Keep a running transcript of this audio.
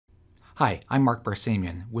Hi, I'm Mark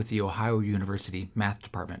Barsamian with the Ohio University Math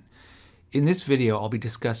Department. In this video, I'll be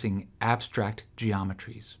discussing abstract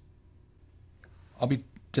geometries. I'll be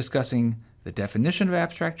discussing the definition of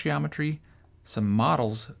abstract geometry, some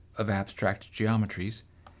models of abstract geometries,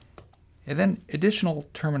 and then additional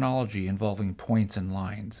terminology involving points and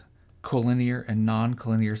lines, collinear and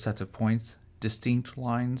non-collinear sets of points, distinct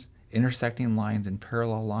lines, intersecting lines, and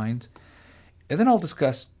parallel lines. And then I'll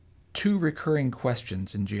discuss two recurring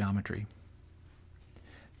questions in geometry.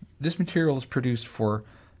 This material is produced for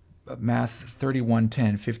Math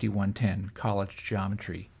 3110-5110 College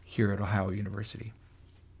Geometry here at Ohio University.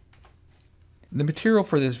 The material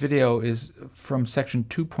for this video is from section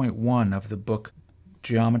 2.1 of the book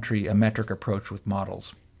Geometry, a Metric Approach with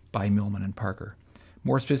Models by Millman and Parker.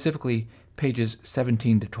 More specifically, pages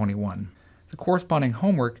 17 to 21. The corresponding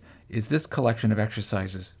homework is this collection of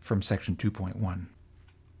exercises from section 2.1.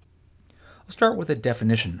 I'll start with a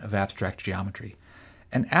definition of abstract geometry.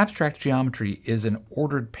 An abstract geometry is an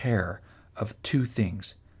ordered pair of two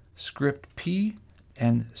things, script P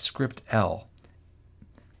and script L.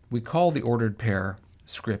 We call the ordered pair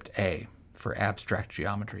script A for abstract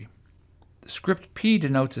geometry. Script P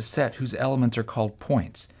denotes a set whose elements are called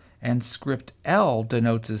points, and script L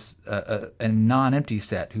denotes a non-empty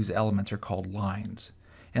set whose elements are called lines.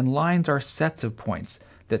 And lines are sets of points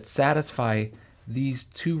that satisfy these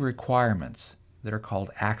two requirements that are called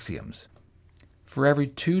axioms. For every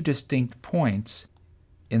two distinct points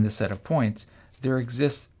in the set of points, there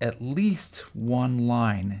exists at least one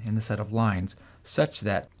line in the set of lines such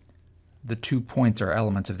that the 2 points are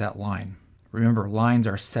elements of that line. Remember, lines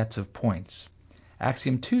are sets of points.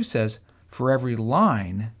 Axiom 2 says for every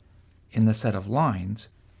line in the set of lines,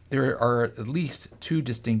 there are at least 2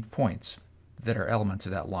 distinct points that are elements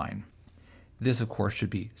of that line. This, of course, should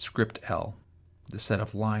be script L. The set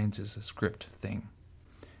of lines is a script thing.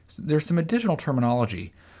 So there's some additional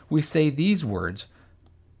terminology. We say these words,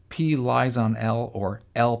 P lies on L or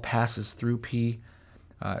L passes through P,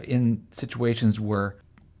 in situations where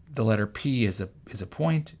the letter P is a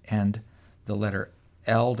point and the letter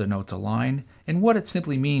L denotes a line. And what it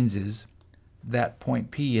simply means is that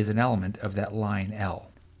point P is an element of that line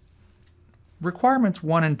L. Requirements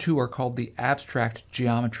 1 and 2 are called the abstract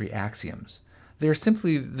geometry axioms. They're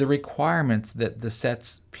simply the requirements that the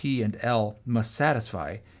sets P and L must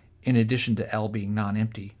satisfy, in addition to L being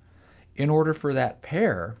non-empty, in order for that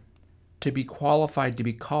pair to be qualified to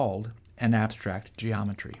be called an abstract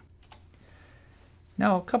geometry.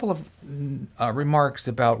 Now, a couple of remarks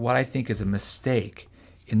about what I think is a mistake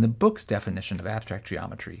in the book's definition of abstract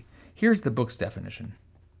geometry. Here's the book's definition.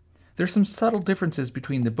 There's some subtle differences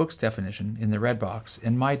between the book's definition in the red box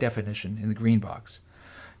and my definition in the green box.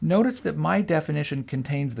 Notice that my definition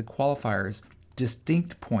contains the qualifiers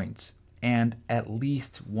distinct points and at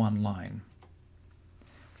least one line.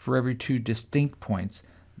 For every 2 distinct points,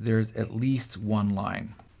 there's at least one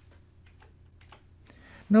line.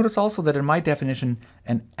 Notice also that in my definition,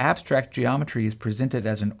 an abstract geometry is presented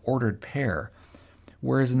as an ordered pair,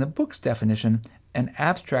 whereas in the book's definition, an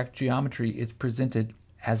abstract geometry is presented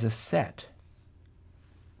as a set.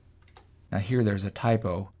 Now here there's a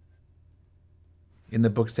typo. In the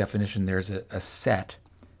book's definition, there's a set,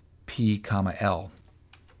 P, L.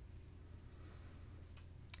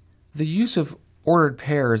 The use of ordered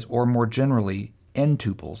pairs, or more generally,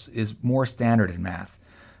 n-tuples, is more standard in math.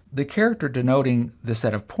 The character denoting the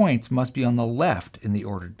set of points must be on the left in the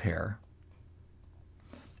ordered pair,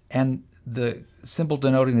 and the symbol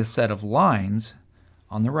denoting the set of lines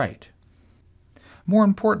on the right. More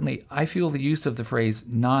importantly, I feel the use of the phrase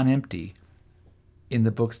non-empty in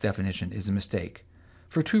the book's definition is a mistake,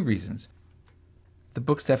 for 2 reasons. The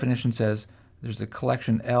book's definition says there's a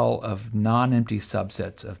collection L of non-empty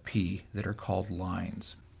subsets of P that are called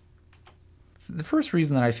lines. The first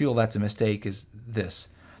reason that I feel that's a mistake is this.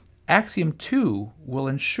 Axiom 2 will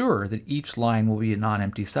ensure that each line will be a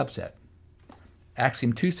non-empty subset.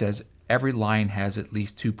 Axiom 2 says every line has at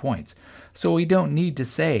least 2 points. So we don't need to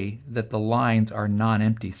say that the lines are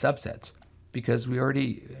non-empty subsets, because we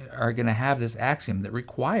already are going to have this axiom that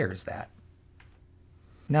requires that.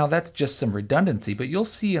 Now that's just some redundancy, but you'll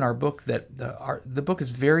see in our book that the book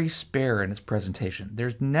is very spare in its presentation.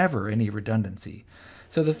 There's never any redundancy.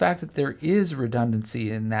 So the fact that there is redundancy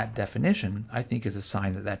in that definition, I think, is a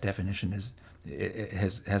sign that that definition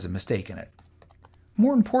has a mistake in it.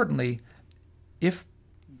 More importantly, if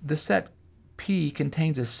the set P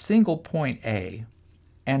contains a single point A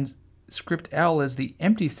and script L is the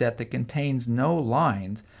empty set that contains no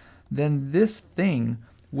lines, then this thing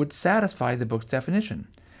would satisfy the book's definition.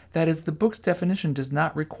 That is, the book's definition does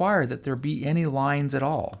not require that there be any lines at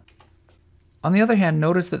all. On the other hand,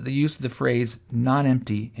 notice that the use of the phrase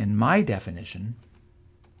non-empty in my definition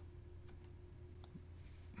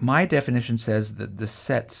says that the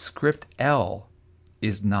set script L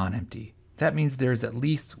is non-empty. That means there's at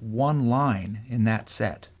least one line in that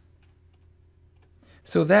set.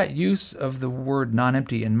 So that use of the word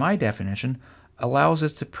non-empty in my definition allows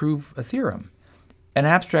us to prove a theorem. An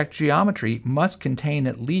abstract geometry must contain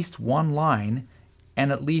at least one line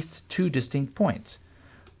and at least two distinct points.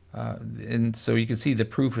 And so you can see the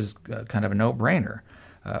proof is kind of a no-brainer.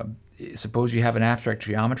 Suppose you have an abstract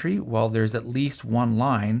geometry. Well, there's at least one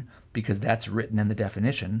line because that's written in the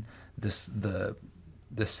definition. The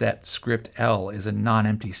set script L is a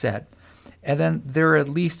non-empty set. And then there are at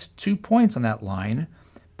least 2 points on that line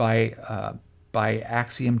by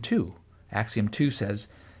axiom 2. Axiom 2 says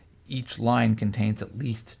each line contains at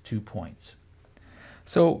least 2 points.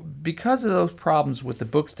 So because of those problems with the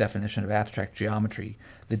book's definition of abstract geometry,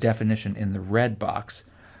 the definition in the red box,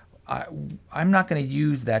 I'm not going to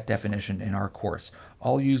use that definition in our course.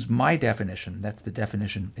 I'll use my definition. That's the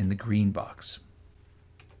definition in the green box.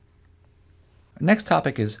 Next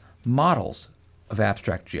topic is models of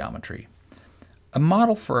abstract geometry. A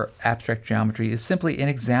model for abstract geometry is simply an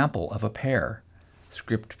example of a pair,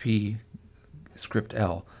 script P, script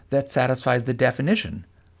L, that satisfies the definition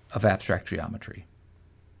of abstract geometry.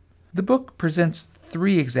 The book presents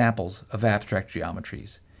 3 examples of abstract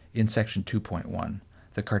geometries in section 2.1,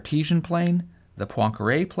 the Cartesian plane, the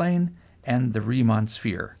Poincare plane, and the Riemann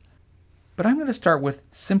sphere. But I'm going to start with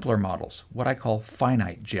simpler models, what I call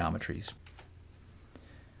finite geometries.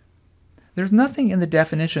 There's nothing in the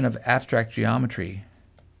definition of abstract geometry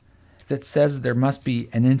that says there must be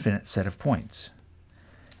an infinite set of points.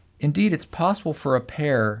 Indeed, it's possible for a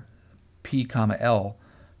pair P, L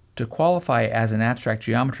to qualify as an abstract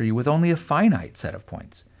geometry with only a finite set of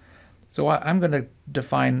points. So I'm going to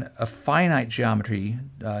define a finite geometry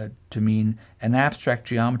to mean an abstract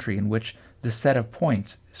geometry in which the set of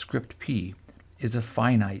points, script P, is a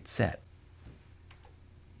finite set.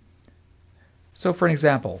 So for an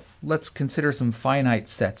example, let's consider some finite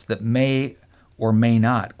sets that may or may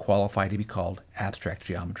not qualify to be called abstract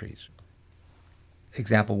geometries.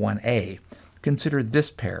 Example 1a, consider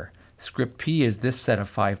this pair. Script P is this set of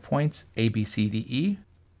 5 points, A, B, C, D, E,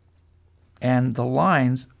 and the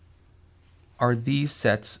lines are these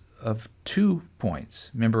sets of 2 points.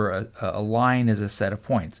 Remember, a line is a set of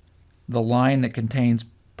points. The line that contains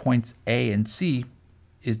points A and C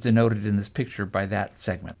is denoted in this picture by that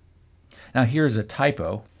segment. Now here's a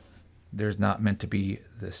typo. There's not meant to be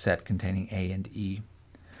the set containing A and E.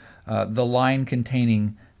 The line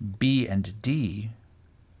containing B and D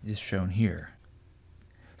is shown here.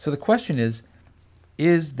 So the question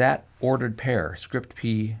is that ordered pair, script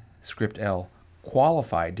P, script L,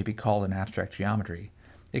 qualified to be called an abstract geometry?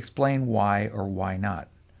 Explain why or why not.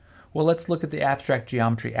 Well, let's look at the abstract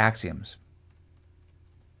geometry axioms.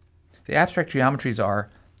 The abstract geometries are,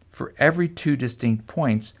 for every 2 distinct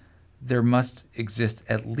points, there must exist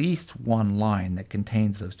at least one line that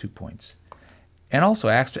contains those 2 points. And also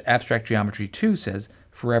abstract geometry 2 says,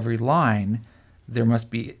 for every line, there must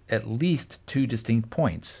be at least 2 distinct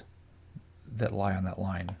points that lie on that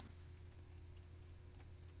line.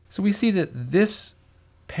 So we see that this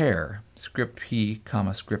pair, script P,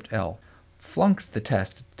 script L, flunks the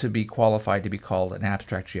test to be qualified to be called an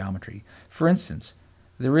abstract geometry. For instance,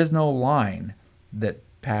 there is no line that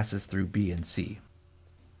passes through B and C.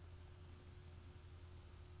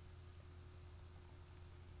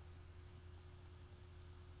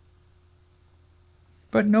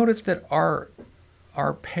 But notice that our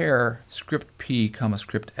pair, script P,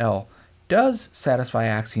 script L, does satisfy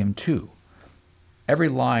axiom 2. Every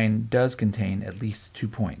line does contain at least 2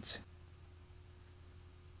 points.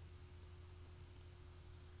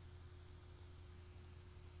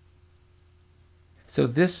 So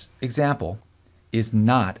this example is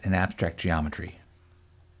not an abstract geometry.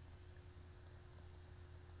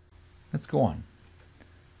 Let's go on.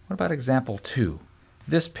 What about example 2?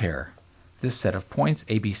 This pair, this set of points,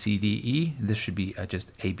 A, B, C, D, E, this should be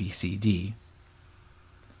just A, B, C, D.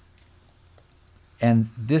 And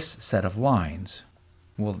this set of lines,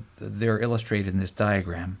 well, they're illustrated in this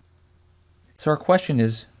diagram. So our question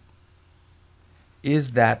is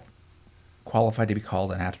that qualified to be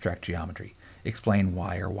called an abstract geometry? Explain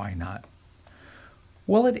why or why not.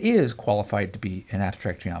 Well, it is qualified to be an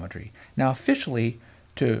abstract geometry. Now, officially,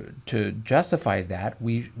 to justify that,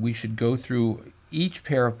 we should go through each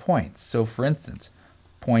pair of points. So, for instance,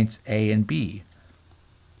 points A and B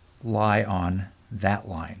lie on that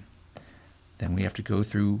line. Then we have to go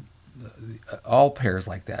through all pairs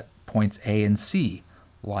like that. Points A and C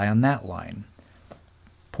lie on that line.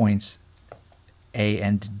 Points A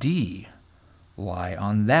and D lie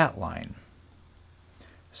on that line.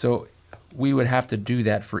 So we would have to do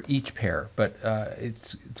that for each pair, but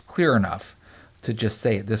it's clear enough to just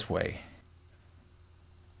say it this way.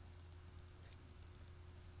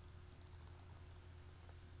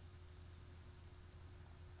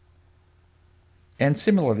 And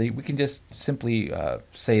similarly, we can just simply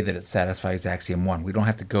say that it satisfies axiom 1. We don't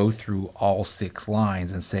have to go through all 6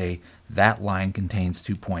 lines and say that line contains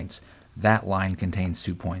 2 points, that line contains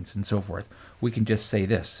 2 points, and so forth. We can just say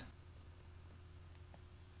this.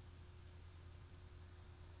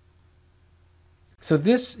 So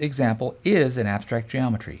this example is an abstract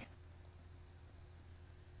geometry.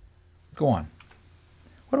 Go on.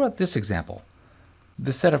 What about this example?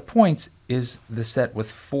 The set of points is the set with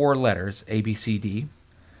 4 letters, A, B, C, D.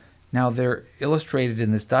 Now they're illustrated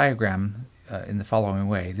in this diagram in the following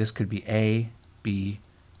way. This could be A, B,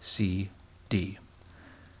 C, D.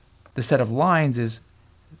 The set of lines is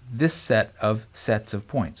this set of sets of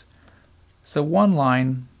points. So one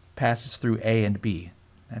line passes through A and B.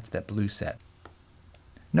 That's that blue set.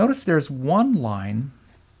 Notice there's one line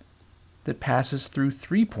that passes through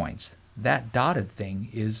 3 points. That dotted thing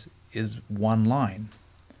is one line.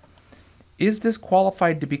 Is this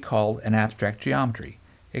qualified to be called an abstract geometry?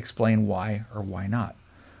 Explain why or why not.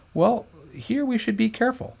 Well, here we should be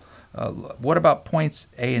careful. What about points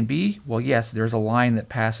A and B? Well, yes, there's a line that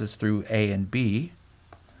passes through A and B.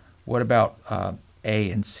 What about A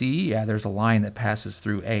and C? Yeah, there's a line that passes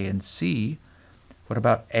through A and C. What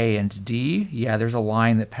about A and D? Yeah, there's a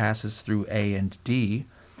line that passes through A and D.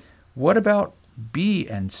 What about B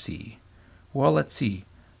and C? Well, let's see.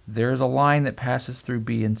 There's a line that passes through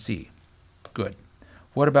B and C. Good.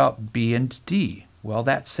 What about B and D? Well,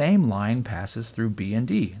 that same line passes through B and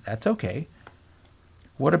D. That's okay.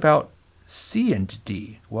 What about C and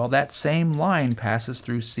D? Well, that same line passes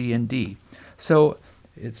through C and D. So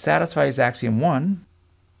it satisfies axiom 1.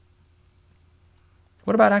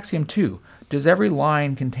 What about axiom 2? Does every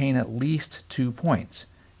line contain at least 2 points?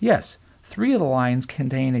 Yes, 3 of the lines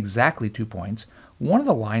contain exactly 2 points. One of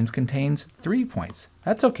the lines contains 3 points.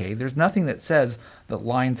 That's okay. There's nothing that says that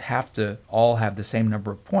lines have to all have the same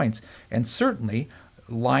number of points, and certainly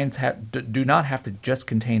lines do not have to just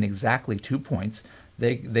contain exactly 2 points.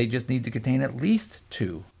 They just need to contain at least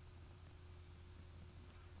 2.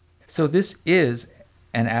 So this is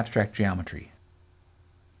an abstract geometry.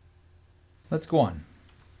 Let's go on.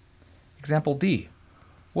 Example D.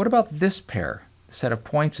 What about this pair? The set of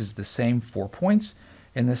points is the same 4 points,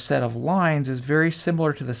 and the set of lines is very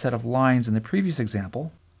similar to the set of lines in the previous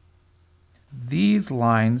example. These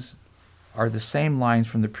lines are the same lines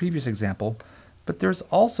from the previous example, but there's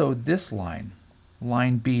also this line,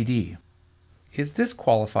 line BD. Is this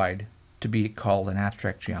qualified to be called an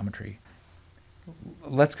abstract geometry?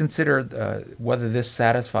 Let's consider whether this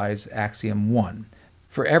satisfies axiom 1.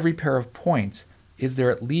 For every pair of points, is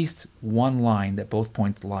there at least one line that both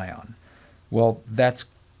points lie on? Well, that's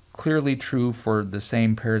clearly true for the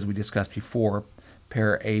same pairs we discussed before,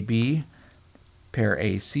 pair AB, pair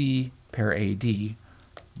AC, pair AD.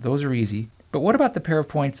 Those are easy. But what about the pair of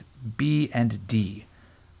points B and D?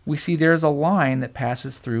 We see there's a line that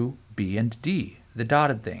passes through B and D, the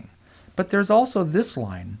dotted thing. But there's also this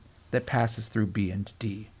line that passes through B and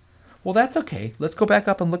D. Well, that's okay. Let's go back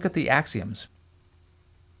up and look at the axioms.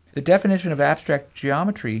 The definition of abstract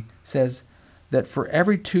geometry says that for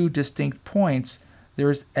every 2 distinct points, there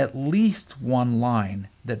is at least one line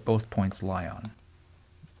that both points lie on.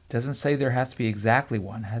 It doesn't say there has to be exactly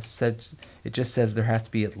one. It just says there has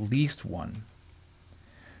to be at least one.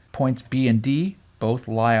 Points B and D both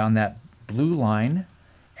lie on that blue line,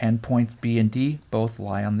 and points B and D both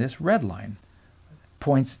lie on this red line.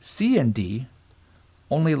 Points C and D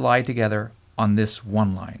only lie together on this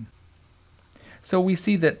one line. So we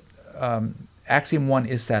see that axiom 1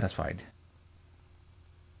 is satisfied.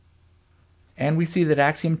 And we see that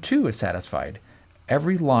axiom 2 is satisfied.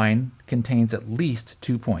 Every line contains at least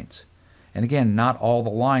 2 points. And again, not all the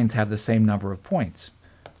lines have the same number of points,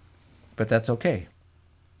 but that's okay.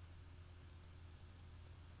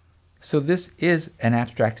 So this is an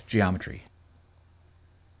abstract geometry.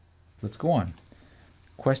 Let's go on.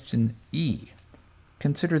 Question E.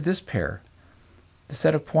 Consider this pair. The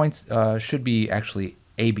set of points should be actually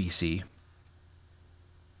ABC.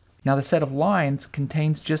 Now the set of lines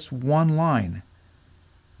contains just one line,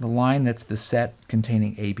 the line that's the set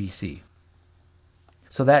containing ABC.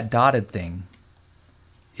 So that dotted thing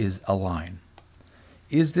is a line.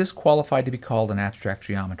 Is this qualified to be called an abstract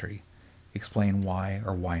geometry? Explain why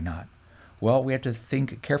or why not. Well, we have to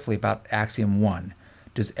think carefully about axiom 1.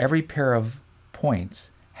 Does every pair of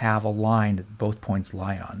points have a line that both points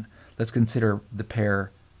lie on? let's consider the pair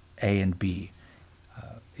A and B.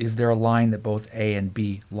 Is there a line that both A and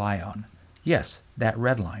B lie on? Yes, that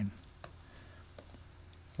red line.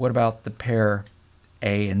 What about the pair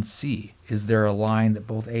A and C? Is there a line that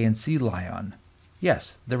both A and C lie on?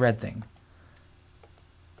 Yes, the red thing.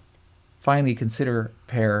 Finally, consider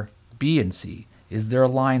pair B and C. Is there a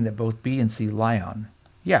line that both B and C lie on?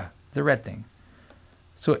 Yeah, the red thing.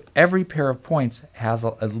 So every pair of points has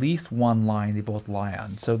at least one line they both lie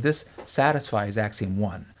on. So this satisfies axiom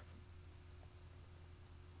 1.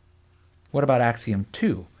 What about axiom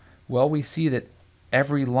 2? Well, we see that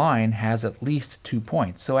every line has at least 2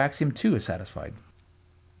 points, so axiom 2 is satisfied.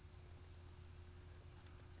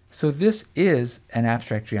 So this is an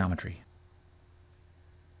abstract geometry.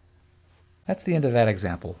 That's the end of that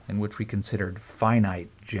example, in which we considered finite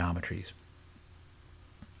geometries.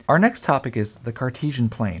 Our next topic is the Cartesian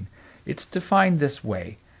plane. It's defined this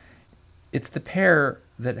way. It's the pair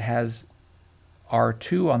that has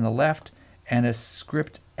R2 on the left and a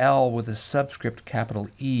script L with a subscript capital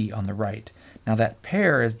E on the right. Now that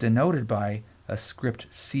pair is denoted by a script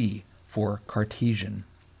C for Cartesian.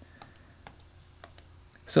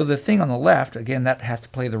 So the thing on the left, again, that has to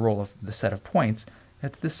play the role of the set of points.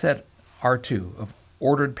 That's the set R2 of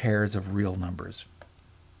ordered pairs of real numbers.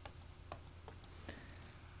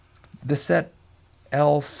 The set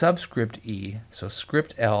L subscript E, so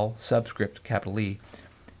script L subscript capital E,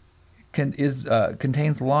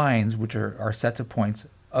 contains lines which are sets of points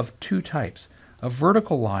of 2 types. A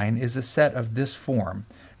vertical line is a set of this form.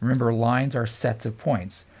 Remember, lines are sets of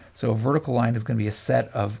points. So a vertical line is going to be a set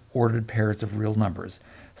of ordered pairs of real numbers.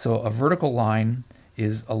 So a vertical line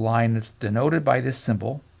is a line that's denoted by this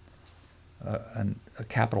symbol, a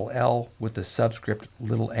capital L with a subscript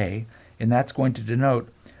little a, and that's going to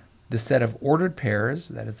denote the set of ordered pairs,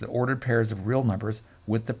 that is the ordered pairs of real numbers,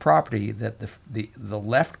 with the property that the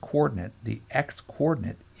left coordinate, the x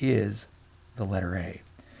coordinate, is the letter A.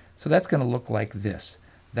 So that's going to look like this.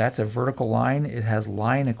 That's a vertical line. It has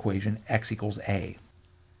line equation x equals A.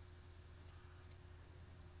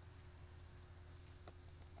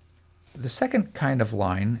 The second kind of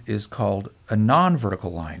line is called a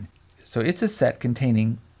non-vertical line. So it's a set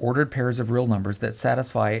containing ordered pairs of real numbers that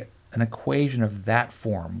satisfy an equation of that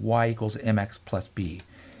form, y equals mx plus b,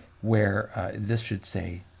 where this should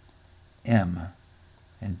say m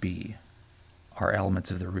and b are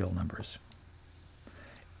elements of the real numbers.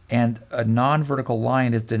 And a non-vertical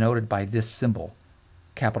line is denoted by this symbol,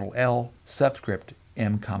 capital L subscript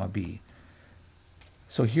m comma b.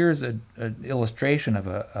 So here's an illustration of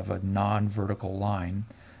a non-vertical line.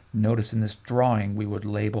 Notice in this drawing we would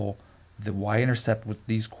label the y-intercept with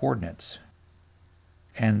these coordinates,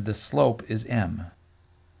 and the slope is m.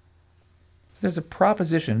 So there's a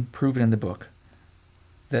proposition proven in the book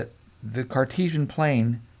that the Cartesian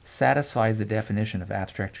plane satisfies the definition of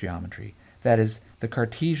abstract geometry. That is, the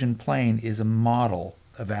Cartesian plane is a model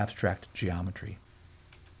of abstract geometry.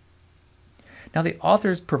 Now the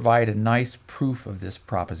authors provide a nice proof of this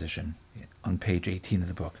proposition on page 18 of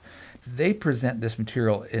the book. They present this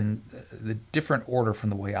material in the different order from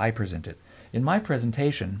the way I present it. In my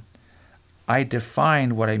presentation, I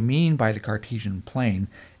defined what I mean by the Cartesian plane,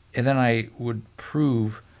 and then I would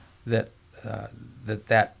prove that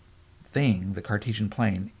that thing, the Cartesian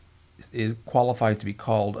plane, qualifies to be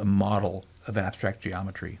called a model of abstract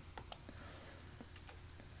geometry.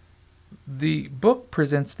 The book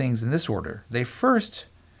presents things in this order. They first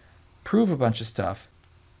prove a bunch of stuff,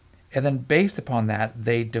 and then based upon that,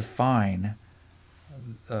 they define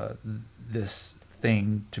this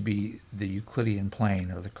thing to be the Euclidean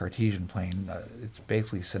plane or the Cartesian plane. It's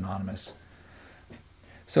basically synonymous.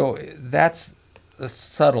 So that's a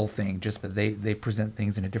subtle thing, just that they present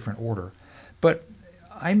things in a different order. But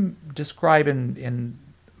I'm describing in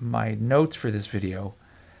my notes for this video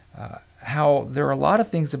how there are a lot of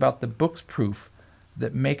things about the book's proof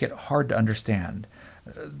that make it hard to understand.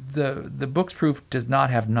 The book's proof does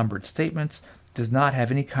not have numbered statements, does not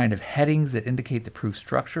have any kind of headings that indicate the proof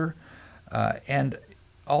structure, and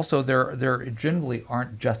also there generally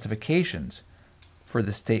aren't justifications for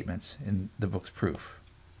the statements in the book's proof.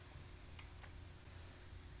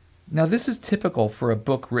 Now this is typical for a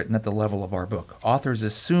book written at the level of our book. Authors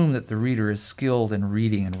assume that the reader is skilled in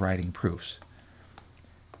reading and writing proofs.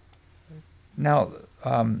 Now,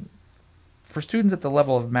 for students at the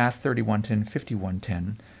level of Math 3110,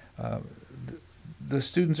 5110, the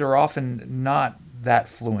students are often not that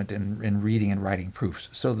fluent in reading and writing proofs.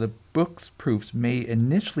 So the book's proofs may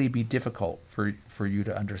initially be difficult for you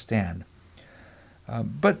to understand.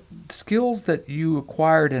 But skills that you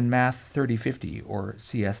acquired in Math 3050 or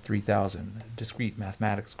CS 3000, discrete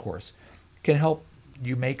mathematics course, can help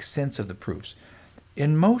you make sense of the proofs.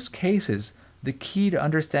 In most cases, the key to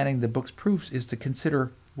understanding the book's proofs is to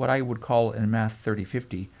consider what I would call in Math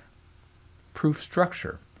 3050 proof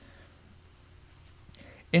structure.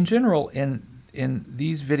 In general, in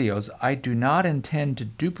these videos, I do not intend to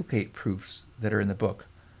duplicate proofs that are in the book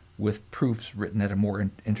with proofs written at a more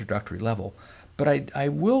introductory level, but I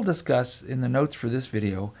will discuss in the notes for this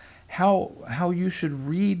video how you should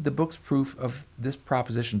read the book's proof of this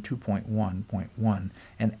proposition 2.1.1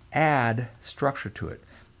 and add structure to it,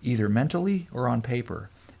 either mentally or on paper,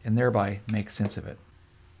 and thereby make sense of it.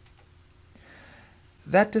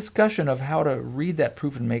 That discussion of how to read that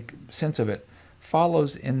proof and make sense of it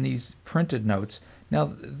follows in these printed notes.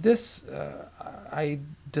 Now this I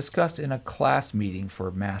discussed in a class meeting for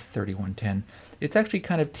Math 3110. It's actually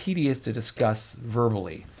kind of tedious to discuss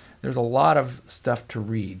verbally. There's a lot of stuff to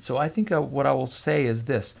read. So I think what I will say is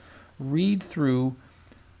this: read through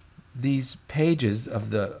these pages of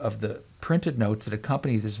the printed notes that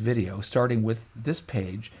accompany this video, starting with this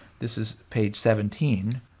page. This is page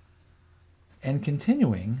 17, and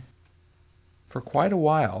continuing for quite a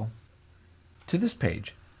while to this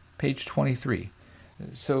page, page 23.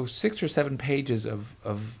 So 6 or 7 pages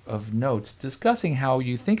of notes discussing how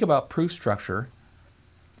you think about proof structure.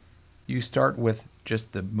 You start with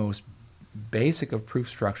just the most basic of proof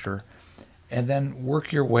structure and then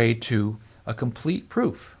work your way to a complete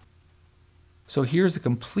proof. So here's a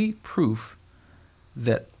complete proof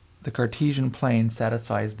that the Cartesian plane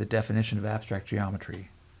satisfies the definition of abstract geometry.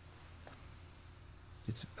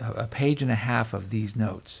 It's a page and a half of these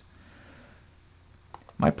notes.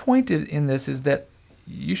 My point in this is that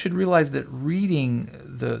you should realize that reading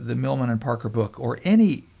the Millman and Parker book, or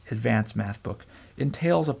any advanced math book,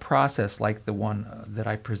 entails a process like the one that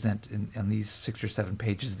I present in these 6 or 7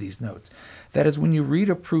 pages of these notes. That is, when you read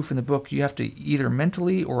a proof in the book, you have to either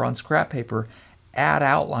mentally or on scrap paper add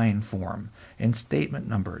outline form and statement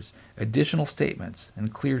numbers, additional statements,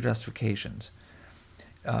 and clear justifications.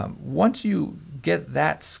 Once you get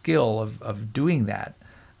that skill of doing that,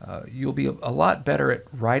 you'll be a lot better at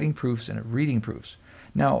writing proofs and at reading proofs.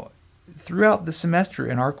 Now, throughout the semester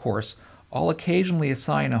in our course, I'll occasionally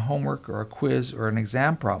assign a homework or a quiz or an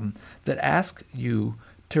exam problem that asks you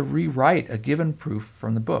to rewrite a given proof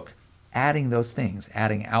from the book, adding those things,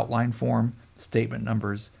 adding outline form, statement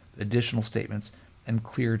numbers, additional statements, and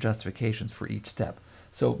clear justifications for each step.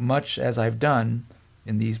 So much as I've done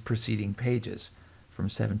in these preceding pages from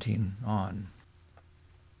 17 on.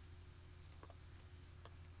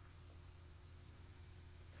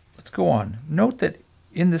 Let's go on. Note that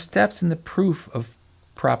in the steps in the proof of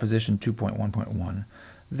proposition 2.1.1,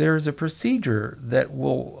 there's a procedure that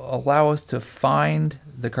will allow us to find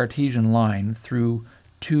the Cartesian line through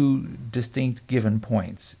 2 distinct given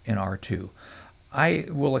points in R2. I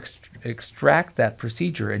will extract that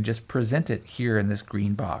procedure and just present it here in this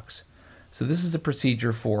green box. So this is a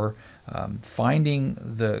procedure for finding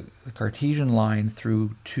the Cartesian line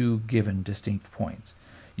through 2 given distinct points.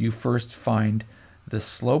 You first find the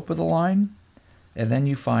slope of the line, and then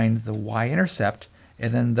you find the y-intercept,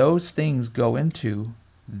 and then those things go into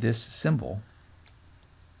this symbol,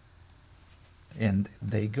 and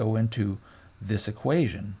they go into this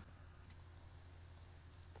equation.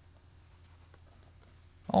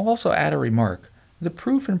 I'll also add a remark. The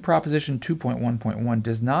proof in proposition 2.1.1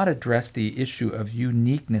 does not address the issue of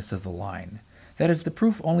uniqueness of the line. That is, the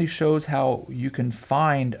proof only shows how you can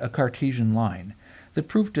find a Cartesian line. The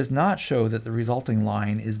proof does not show that the resulting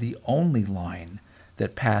line is the only line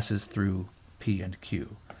that passes through P and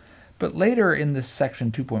Q. But later in this section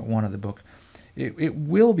 2.1 of the book, it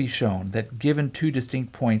will be shown that given 2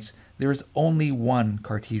 distinct points, there is only one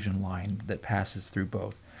Cartesian line that passes through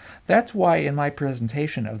both. That's why in my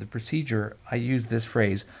presentation of the procedure, I use this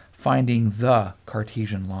phrase, finding the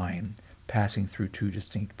Cartesian line passing through 2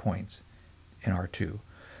 distinct points in R2.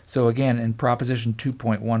 So again, in proposition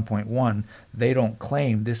 2.1.1, they don't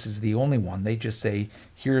claim this is the only one. They just say,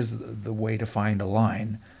 here's the way to find a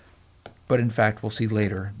line. But in fact, we'll see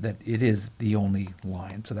later that it is the only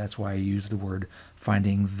line. So that's why I use the word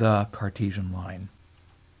finding the Cartesian line.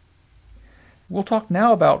 We'll talk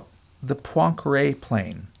now about the Poincare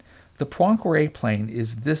plane. The Poincare plane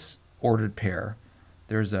is this ordered pair.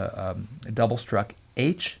 There's a double struck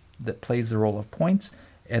H that plays the role of points,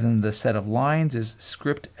 and then the set of lines is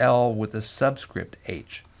script L with a subscript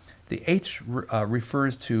H. The H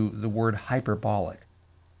refers to the word hyperbolic.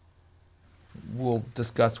 We'll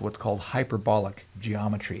discuss what's called hyperbolic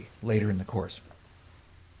geometry later in the course.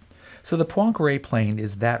 So the Poincare plane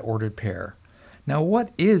is that ordered pair. Now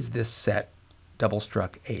what is this set double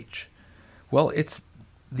struck H? Well, it's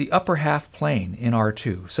the upper half plane in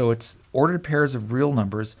R2. So it's ordered pairs of real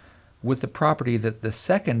numbers with the property that the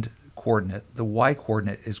second coordinate, the y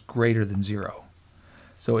coordinate, is greater than 0.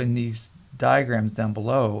 So in these diagrams down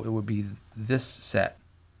below, it would be this set,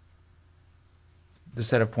 the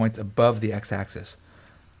set of points above the x-axis.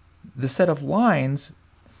 The set of lines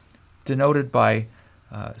denoted by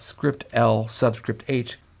script L subscript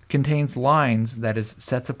H contains lines, that is,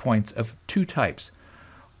 sets of points of two types.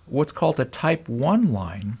 What's called a type 1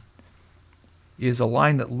 line is a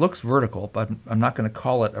line that looks vertical, but I'm not going to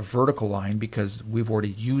call it a vertical line because we've already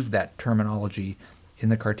used that terminology in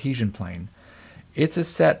the Cartesian plane. It's a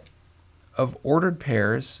set of ordered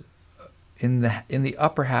pairs in the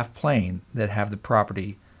upper half plane that have the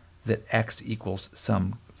property that x equals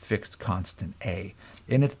some fixed constant a.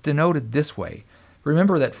 And it's denoted this way.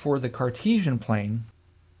 Remember that for the Cartesian plane,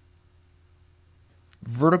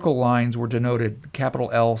 vertical lines were denoted capital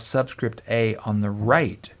L subscript a on the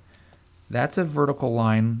right. That's a vertical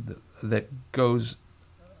line that goes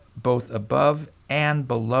both above and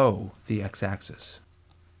below the x-axis.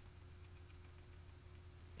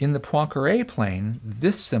 In the Poincare plane,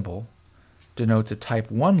 this symbol denotes a type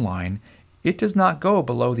 1 line. It does not go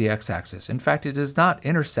below the x-axis. In fact, it does not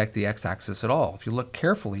intersect the x-axis at all. If you look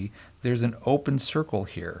carefully, there's an open circle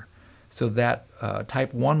here. So that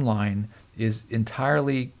type 1 line is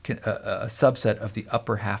entirely a subset of the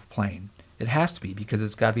upper half plane. It has to be because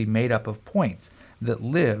it's got to be made up of points that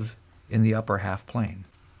live in the upper half plane.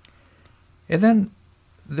 And then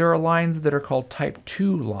there are lines that are called type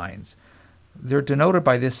 2 lines. They're denoted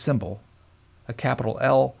by this symbol, a capital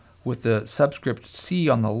L with the subscript C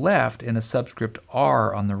on the left and a subscript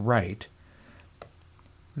R on the right.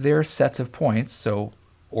 They're sets of points, so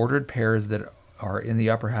ordered pairs that are in the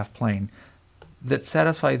upper half plane, that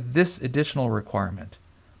satisfy this additional requirement.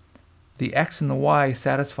 The x and the y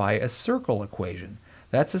satisfy a circle equation.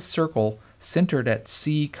 That's a circle centered at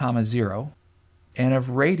C, 0 and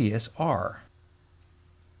of radius r.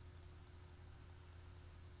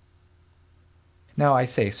 Now I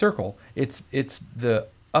say circle, it's the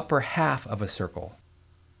upper half of a circle.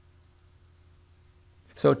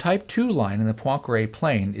 So type 2 line in the Poincare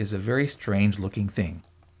plane is a very strange looking thing.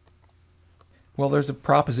 Well, there's a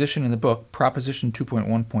proposition in the book, proposition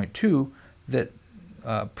 2.1.2, that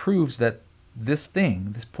proves that this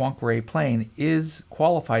thing, this Poincare plane, is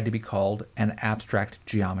qualified to be called an abstract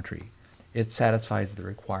geometry. It satisfies the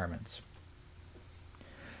requirements.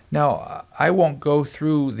 Now, I won't go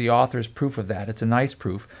through the author's proof of that. It's a nice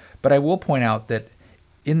proof, but I will point out that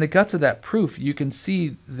in the guts of that proof, you can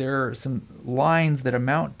see there are some lines that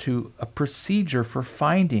amount to a procedure for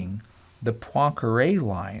finding the Poincare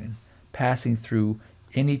line passing through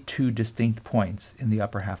any two distinct points in the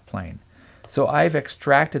upper half plane. So I've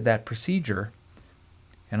extracted that procedure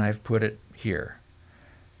and I've put it here.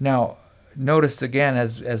 Now, notice again,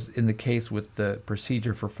 as in the case with the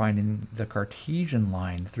procedure for finding the Cartesian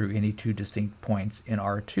line through any two distinct points in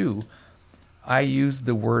R2, I use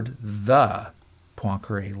the word the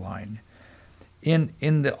Poincare line. In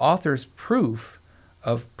the author's proof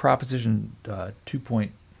of proposition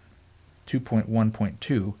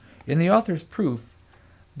 2.1.2, in the author's proof,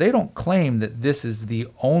 they don't claim that this is the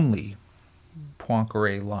only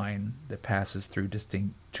Poincare line that passes through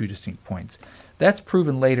two distinct points. That's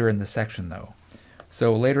proven later in the section, though.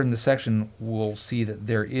 So later in the section, we'll see that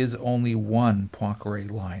there is only one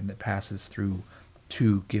Poincare line that passes through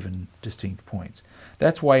two given distinct points.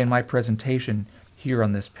 That's why in my presentation here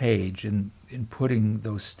on this page, in putting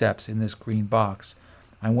those steps in this green box,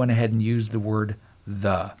 I went ahead and used the word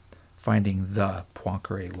the, finding the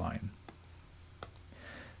Poincare line.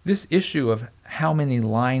 This issue of how many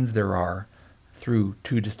lines there are through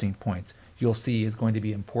two distinct points, you'll see is going to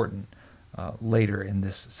be important later in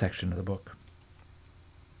this section of the book.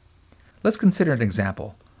 Let's consider an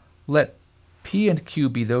example. Let P and Q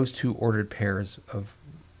be those two ordered pairs of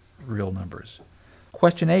real numbers.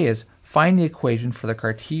 Question A is, find the equation for the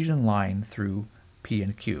Cartesian line through P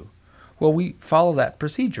and Q. Well, we follow that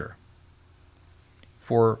procedure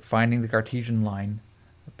for finding the Cartesian line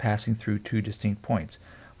passing through two distinct points.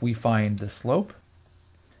 We find the slope,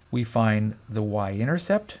 we find the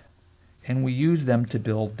y-intercept, and we use them to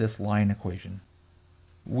build this line equation.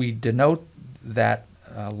 We denote that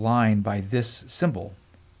line by this symbol,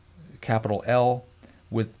 capital L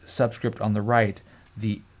with subscript on the right.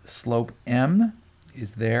 The slope m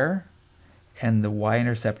is there, and the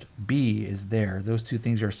y-intercept b is there. Those two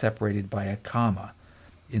things are separated by a comma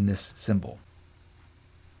in this symbol.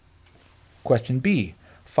 Question B,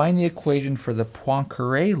 find the equation for the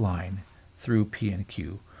Poincare line through P and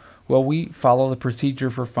Q. Well, we follow the procedure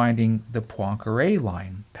for finding the Poincare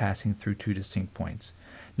line passing through two distinct points.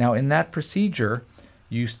 Now in that procedure,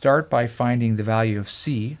 you start by finding the value of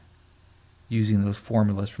c, using those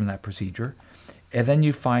formulas from that procedure, and then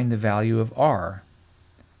you find the value of r,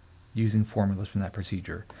 using formulas from that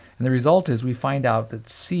procedure. And the result is we find out that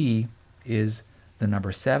c is the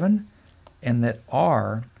number 7, and that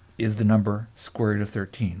r is the number square root of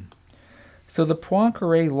 13. So the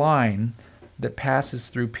Poincare line that passes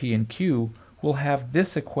through P and Q will have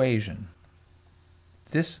this equation,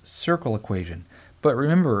 this circle equation. But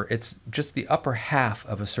remember, it's just the upper half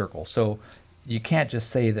of a circle. So you can't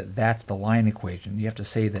just say that that's the line equation. You have to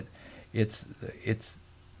say that it's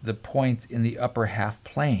the points in the upper half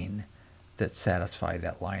plane that satisfy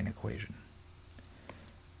that line equation.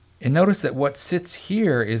 And notice that what sits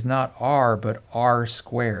here is not r, but r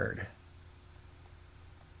squared.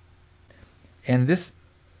 And this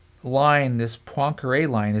line, this Poincare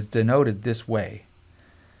line, is denoted this way.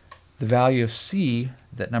 The value of c,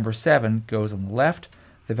 that number 7, goes on the left.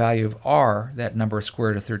 The value of r, that number square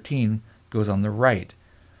root of 13, goes on the right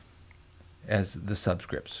as the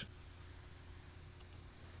subscripts.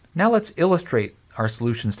 Now let's illustrate our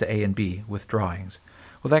solutions to A and B with drawings.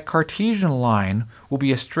 Well, that Cartesian line will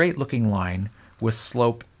be a straight-looking line with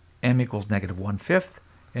slope m equals -1/5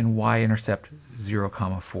 and y-intercept 0,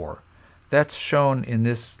 4. That's shown in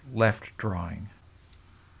this left drawing.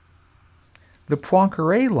 The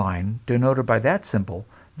Poincare line, denoted by that symbol,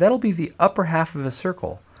 that'll be the upper half of a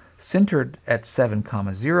circle, centered at 7,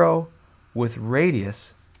 0, with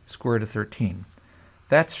radius square root of 13.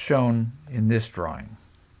 That's shown in this drawing.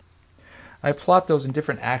 I plot those in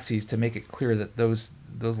different axes to make it clear that those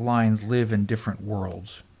lines live in different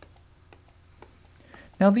worlds.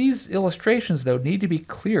 Now these illustrations, though, need to be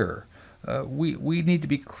clear. We need to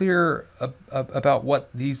be clear about what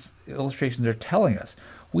these illustrations are telling us.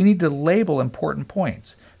 We need to label important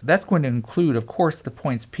points. That's going to include, of course, the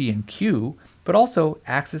points P and Q, but also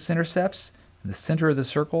axis intercepts in the center of the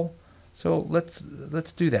circle. So let's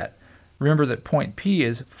do that. Remember that point P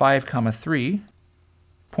is 5, 3.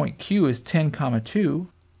 Point Q is 10, 2.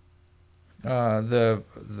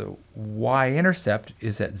 The y-intercept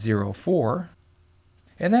is at 0, 4.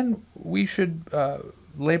 And then we should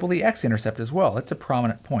label the x-intercept as well. It's a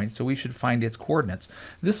prominent point, so we should find its coordinates.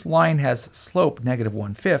 This line has slope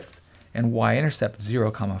 -1/5 and y-intercept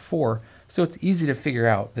 0, 4, so it's easy to figure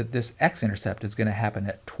out that this x-intercept is going to happen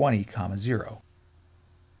at 20, 0.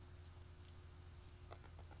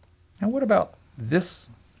 Now what about this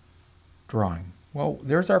drawing? Well,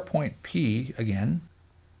 there's our point P again,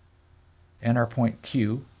 and our point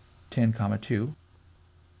Q, 10, 2.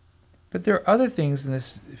 But there are other things in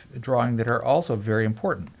this drawing that are also very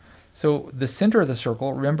important. So the center of the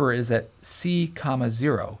circle, remember, is at c,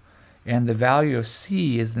 0, and the value of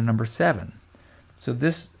c is the number 7. So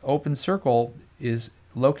this open circle is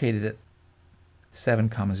located at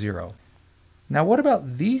 7, 0. Now what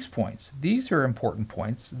about these points? These are important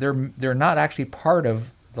points. They're not actually part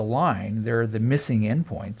of the line. They're the missing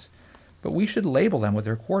endpoints, but we should label them with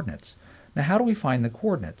their coordinates. Now how do we find the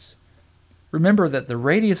coordinates? Remember that the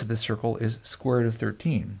radius of the circle is square root of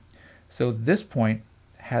 13. So this point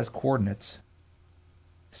has coordinates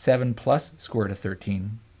 7 plus square root of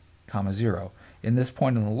 13, 0. And this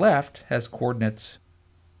point on the left has coordinates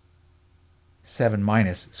 7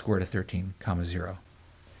 minus square root of 13, 0.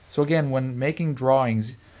 So again, when making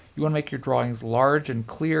drawings, you want to make your drawings large and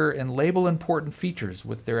clear and label important features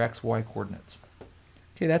with their x, y coordinates.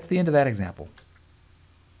 Okay, that's the end of that example.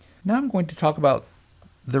 Now I'm going to talk about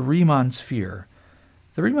the Riemann sphere.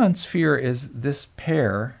 The Riemann sphere is this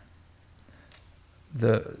pair.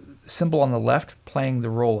 The symbol on the left playing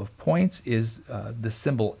the role of points is the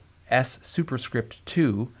symbol S superscript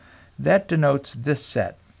 2. That denotes this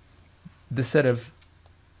set, the set of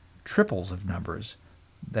triples of numbers.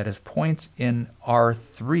 That is points in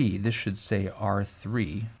R3, this should say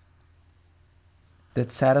R3,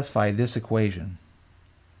 that satisfy this equation.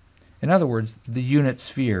 In other words, the unit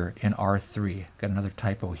sphere in R3. Got another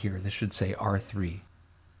typo here. This should say R3.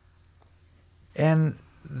 And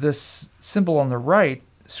this symbol on the right,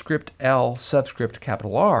 script L subscript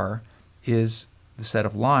capital R, is the set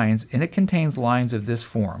of lines, and it contains lines of this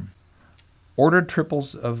form. Ordered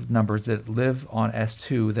triples of numbers that live on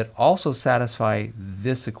S2 that also satisfy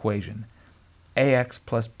this equation. AX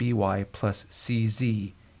plus BY plus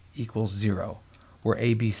CZ equals 0, where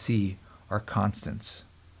A, B, C are constants.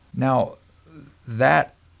 Now,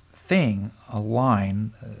 that thing, a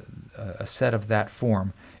line, a set of that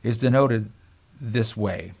form, is denoted this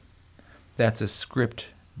way. That's a script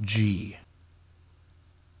G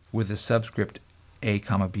with a subscript A,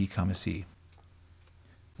 B, C.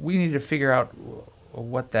 We need to figure out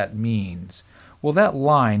what that means. Well, that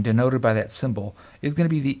line, denoted by that symbol, is going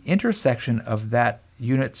to be the intersection of that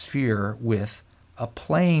unit sphere with a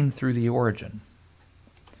plane through the origin.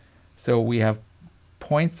 So we have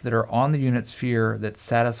points that are on the unit sphere that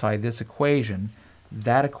satisfy this equation.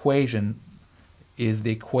 That equation is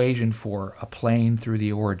the equation for a plane through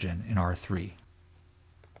the origin in R3.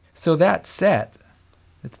 So that set,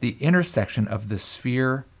 that's the intersection of the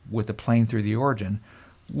sphere with the plane through the origin,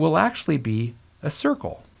 will actually be a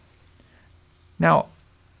circle. Now,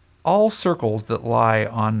 all circles that lie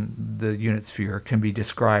on the unit sphere can be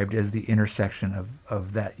described as the intersection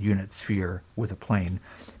of that unit sphere with a plane,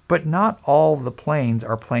 but not all the planes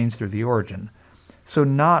are planes through the origin. So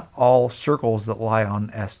not all circles that lie on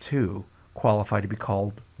S2 qualify to be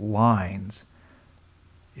called lines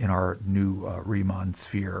in our new Riemann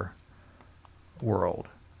sphere world.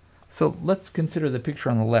 So let's consider the picture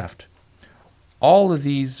on the left. All of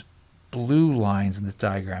these blue lines in this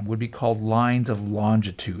diagram would be called lines of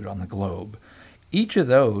longitude on the globe. Each of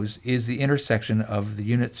those is the intersection of the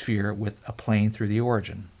unit sphere with a plane through the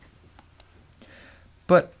origin.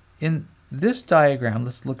 But in this diagram,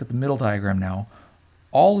 let's look at the middle diagram now,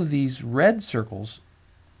 all of these red circles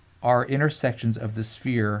are intersections of the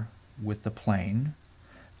sphere with the plane,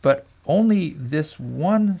 but only this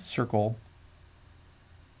one circle,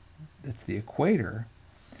 that's the equator,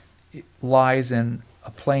 it lies in a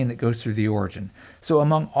plane that goes through the origin. So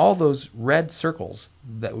among all those red circles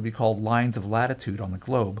that would be called lines of latitude on the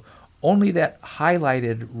globe, only that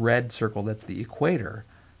highlighted red circle, that's the equator,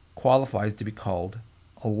 qualifies to be called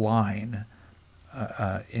a line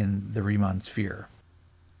in the Riemann sphere.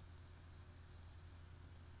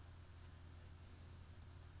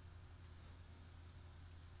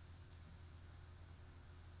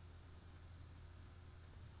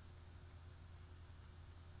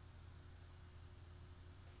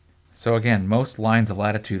 So again, most lines of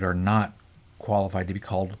latitude are not qualified to be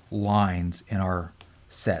called lines in our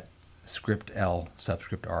set, script L,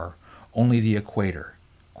 subscript R. Only the equator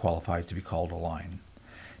qualifies to be called a line.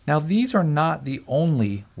 Now these are not the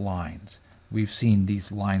only lines. We've seen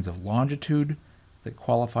these lines of longitude that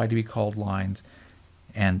qualify to be called lines,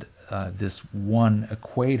 and this one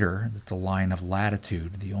equator, that's a line of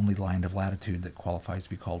latitude, the only line of latitude that qualifies to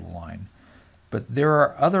be called a line. But there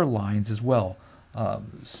are other lines as well.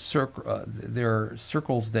 There are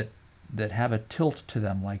circles that have a tilt to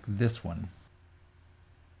them, like this one.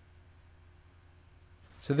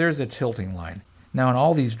 So there's a tilting line. Now in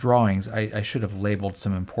all these drawings, I should have labeled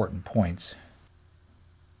some important points.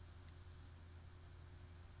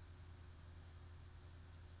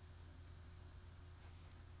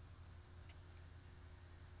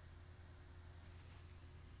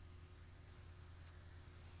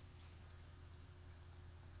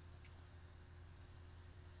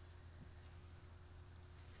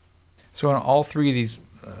 So in all three of these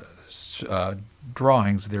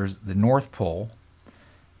drawings, there's the North Pole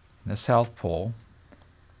and the South Pole,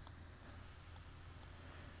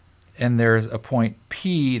 and there's a point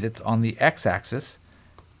P that's on the x-axis,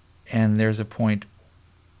 and there's a point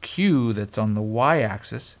Q that's on the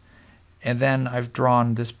y-axis, and then I've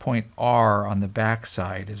drawn this point R on the back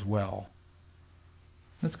side as well.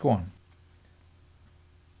 Let's go on.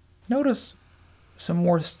 Notice some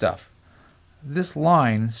more stuff. This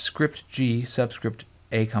line, script G, subscript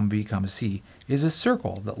A, B, C, is a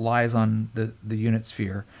circle that lies on the unit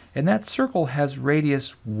sphere, and that circle has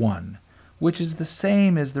radius 1, which is the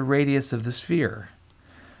same as the radius of the sphere.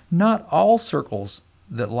 Not all circles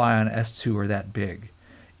that lie on S2 are that big.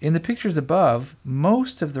 In the pictures above,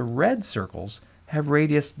 most of the red circles have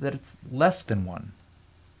radius that's less than 1.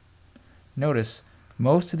 Notice,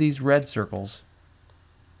 most of these red circles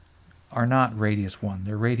are not radius 1,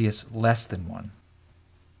 they're radius less than 1.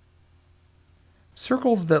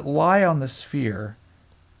 Circles that lie on the sphere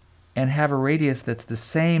and have a radius that's the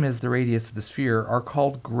same as the radius of the sphere are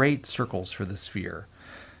called great circles for the sphere.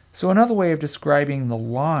 So another way of describing the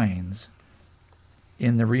lines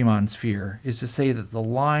in the Riemann sphere is to say that the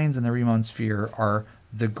lines in the Riemann sphere are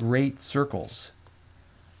the great circles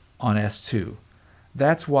on S2.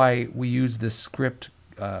 That's why we use this script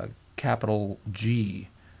capital G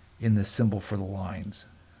in the symbol for the lines.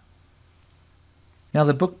 Now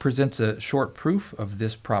the book presents a short proof of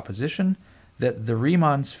this proposition, that the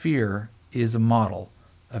Riemann sphere is a model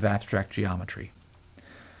of abstract geometry.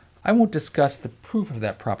 I won't discuss the proof of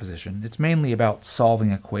that proposition. It's mainly about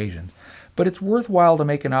solving equations, but it's worthwhile to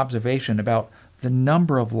make an observation about the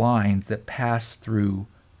number of lines that pass through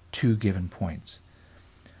two given points.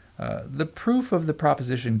 The proof of the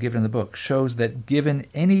proposition given in the book shows that given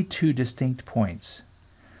any two distinct points,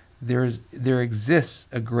 there exists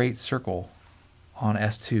a great circle on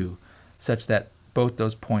S2 such that both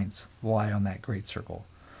those points lie on that great circle.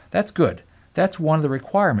 That's good. That's one of the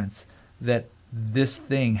requirements that this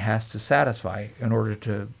thing has to satisfy in order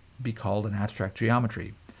to be called an abstract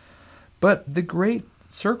geometry. But the great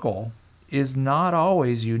circle is not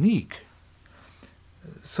always unique.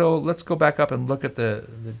 So let's go back up and look at the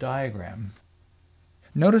diagram.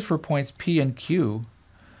 Notice for points P and Q,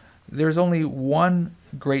 there's only one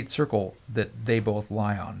great circle that they both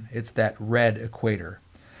lie on. It's that red equator.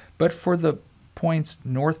 But for the points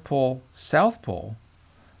North Pole, South Pole,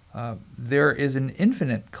 there is an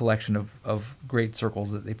infinite collection of great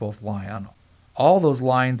circles that they both lie on. All those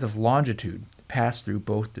lines of longitude pass through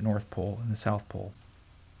both the North Pole and the South Pole.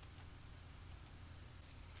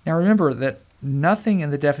 Now remember that nothing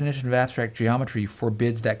in the definition of abstract geometry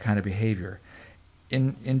forbids that kind of behavior.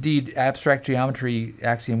 Indeed, abstract geometry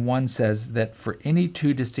axiom 1 says that for any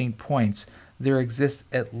two distinct points, there exists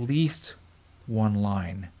at least one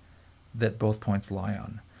line that both points lie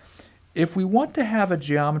on. If we want to have a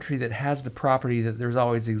geometry that has the property that there's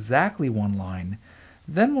always exactly one line,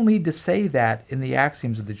 then we'll need to say that in the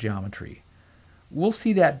axioms of the geometry. We'll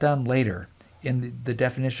see that done later in the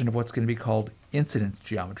definition of what's going to be called incidence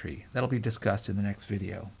geometry. That'll be discussed in the next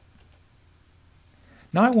video.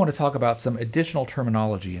 Now I want to talk about some additional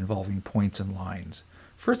terminology involving points and lines.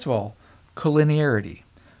 First of all, collinearity.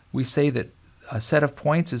 We say that a set of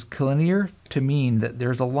points is collinear to mean that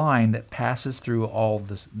there's a line that passes through all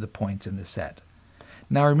the points in the set.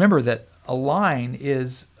 Now remember that a line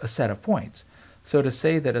is a set of points. So to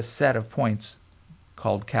say that a set of points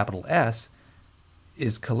called capital S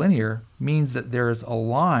is collinear means that there's a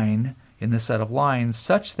line in the set of lines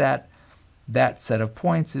such that that set of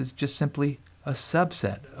points is just simply a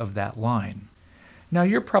subset of that line. Now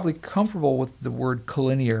you're probably comfortable with the word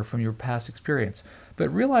collinear from your past experience,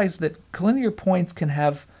 but realize that collinear points can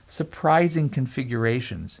have surprising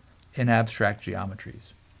configurations in abstract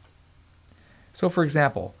geometries. So for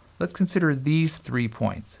example, let's consider these 3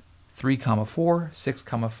 points, 3, 4, 6,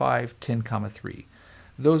 5, 10, 3.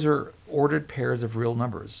 Those are ordered pairs of real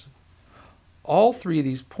numbers. All 3 of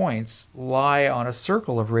these points lie on a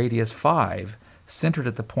circle of radius 5 centered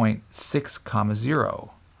at the point 6,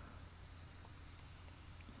 0.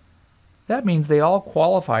 That means they all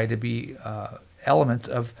qualify to be elements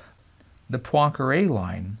of the Poincare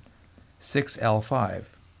line 6L5.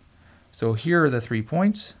 So here are the 3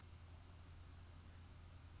 points,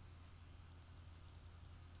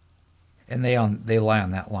 and they lie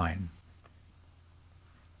on that line.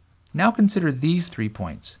 Now consider these 3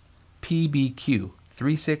 points, PBQ,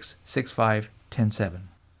 3, 6, 6, 5, 10, 7.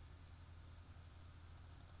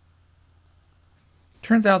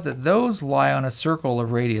 Turns out that those lie on a circle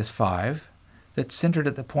of radius 5 that's centered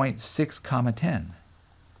at the point 6, 10.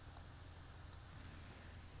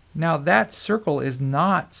 Now that circle is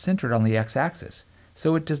not centered on the x-axis,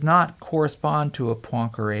 so it does not correspond to a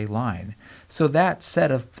Poincare line. So that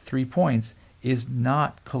set of 3 points is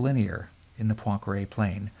not collinear in the Poincare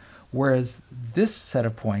plane, whereas this set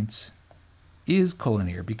of points is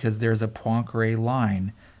collinear because there's a Poincare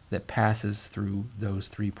line that passes through those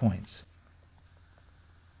 3 points.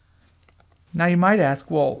 Now you might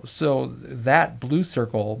ask, well, so that blue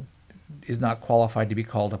circle is not qualified to be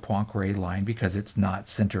called a Poincare line because it's not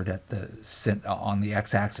centered at on the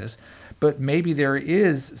x-axis, but maybe there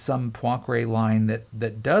is some Poincare line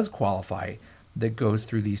that does qualify that goes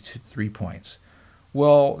through these 3 points.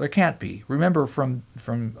 Well, there can't be. Remember from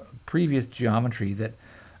previous geometry that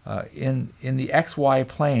in the xy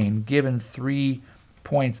plane, given 3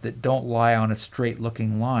 points that don't lie on a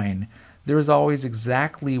straight-looking line, there is always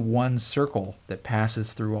exactly one circle that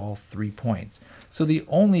passes through all 3 points. So the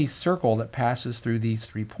only circle that passes through these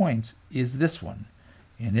 3 points is this one,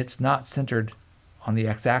 and it's not centered on the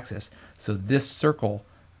x-axis. So this circle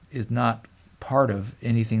is not part of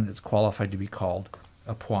anything that's qualified to be called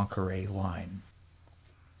a Poincare line.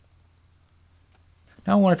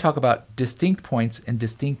 Now I want to talk about distinct points and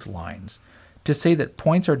distinct lines. To say that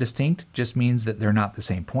points are distinct just means that they're not the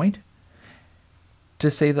same point. To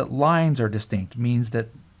say that lines are distinct means that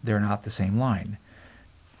they're not the same line.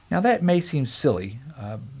 Now that may seem silly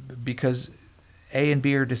because A and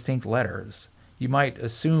B are distinct letters. You might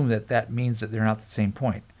assume that that means that they're not the same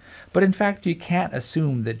point. But in fact, you can't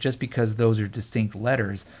assume that just because those are distinct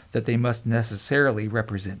letters that they must necessarily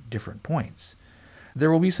represent different points.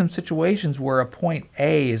 There will be some situations where a point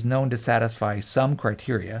A is known to satisfy some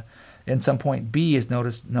criteria, and some point B is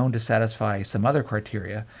known to satisfy some other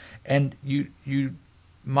criteria, and you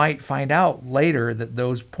might find out later that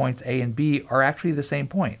those points A and B are actually the same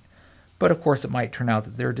point. But of course it might turn out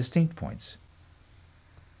that they're distinct points.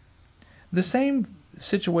 The same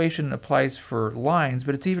situation applies for lines,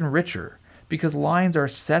 but it's even richer because lines are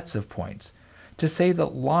sets of points. To say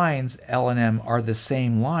that lines L and M are the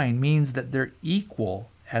same line means that they're equal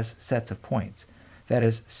as sets of points. That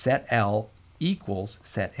is, set L equals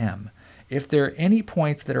set M. If there are any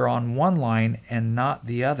points that are on one line and not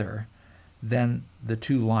the other, then the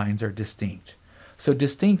two lines are distinct. So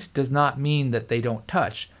distinct does not mean that they don't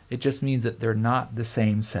touch. It just means that they're not the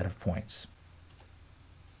same set of points.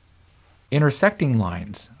 Intersecting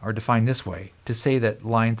lines are defined this way. To say that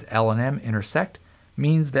lines L and M intersect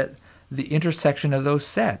means that the intersection of those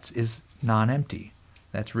sets is non-empty.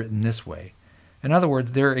 That's written this way. In other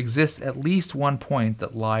words, there exists at least one point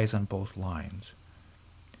that lies on both lines.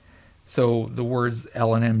 So the words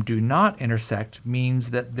L and M do not intersect means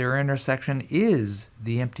that their intersection is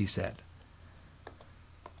the empty set.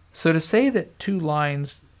 So to say that two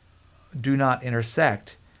lines do not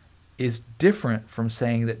intersect is different from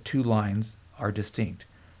saying that two lines are distinct.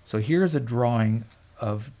 So here's a drawing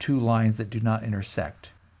of two lines that do not intersect.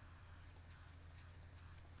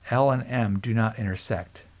 L and M do not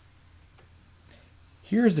intersect.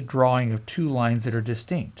 Here's a drawing of two lines that are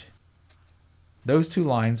distinct. Those two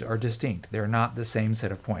lines are distinct. They're not the same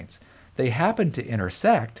set of points. They happen to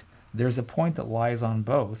intersect. There's a point that lies on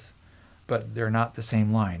both, but they're not the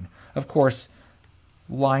same line. Of course,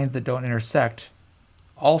 lines that don't intersect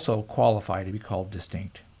also qualify to be called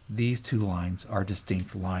distinct. These two lines are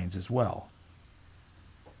distinct lines as well.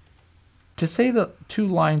 To say that two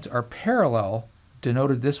lines are parallel,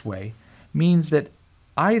 denoted this way, means that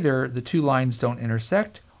either the two lines don't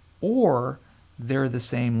intersect or they're the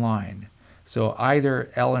same line. So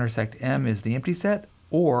either L intersect M is the empty set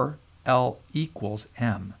or L equals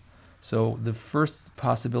M. So the first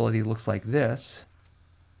possibility looks like this,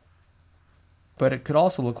 but it could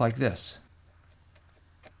also look like this.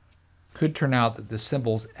 Could turn out that the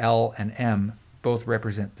symbols L and M both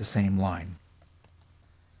represent the same line.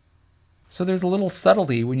 So there's a little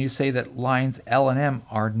subtlety when you say that lines L and M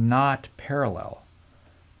are not parallel.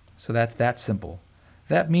 So that's that simple.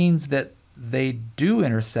 That means that they do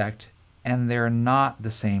intersect and they're not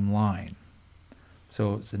the same line.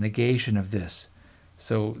 So it's the negation of this.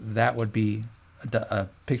 So that would be a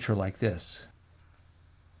picture like this.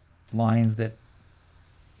 Lines that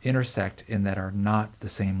intersect and that are not the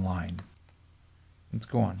same line. Let's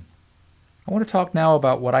go on. I want to talk now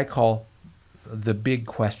about what I call the big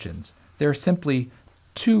questions. There are simply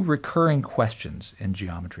two recurring questions in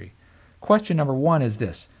geometry. Question number one is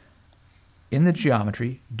this. In the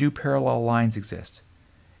geometry, do parallel lines exist?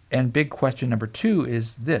 And big question number two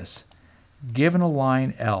is this. Given a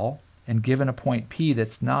line L and given a point P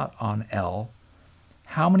that's not on L,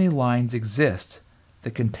 how many lines exist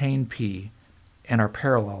that contain P and are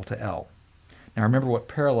parallel to L? Now remember what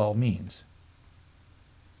parallel means.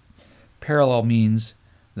 Parallel means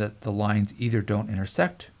that the lines either don't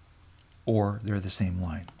intersect or they're the same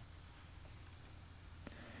line.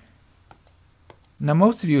 Now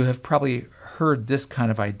most of you have probably heard this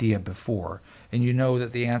kind of idea before, and you know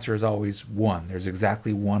that the answer is always one. There's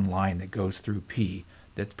exactly one line that goes through P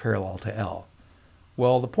that's parallel to L.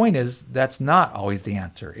 Well, the point is that's not always the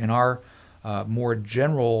answer. In our more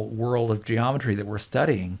general world of geometry that we're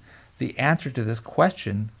studying, the answer to this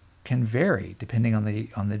question can vary depending on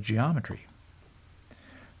the geometry.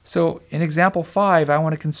 So in example 5, I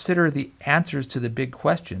want to consider the answers to the big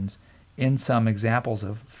questions in some examples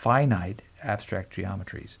of finite abstract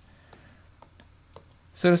geometries.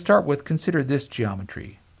 So to start with, consider this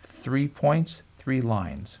geometry. 3 points, 3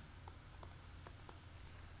 lines.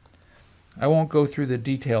 I won't go through the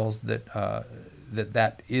details that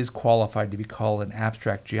that is qualified to be called an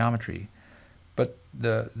abstract geometry, but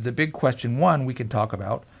the big question one we can talk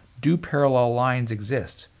about, do parallel lines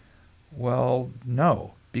exist? Well,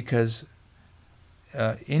 no, because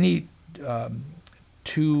any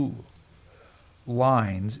two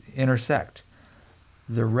lines intersect.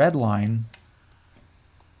 The red line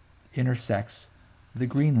intersects the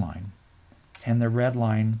green line, and the red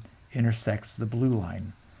line intersects the blue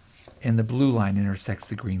line, and the blue line intersects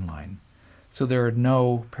the green line. So there are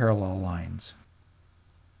no parallel lines.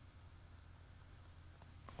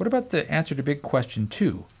 What about the answer to big question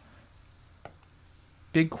 2?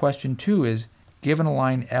 Big question 2 is, given a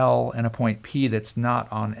line L and a point P that's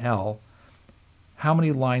not on L, how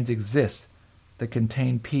many lines exist that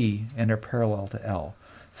contain P and are parallel to L?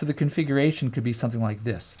 So the configuration could be something like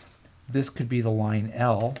this. This could be the line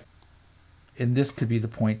L, and this could be the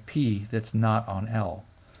point P that's not on L.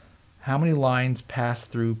 How many lines pass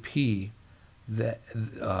through P that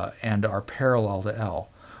and are parallel to L?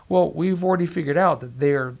 Well, we've already figured out that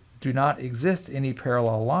there do not exist any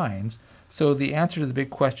parallel lines So the answer to the big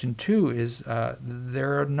question 2 is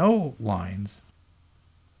there are no lines.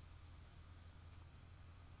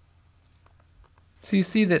 So you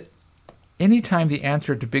see that anytime the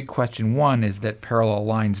answer to big question 1 is that parallel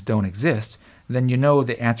lines don't exist, then you know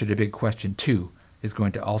the answer to big question 2 is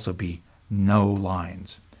going to also be no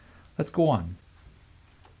lines. Let's go on.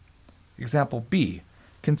 Example B.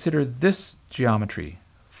 Consider this geometry.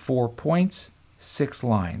 4 points, 6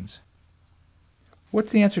 lines.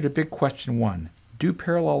 What's the answer to big question 1? Do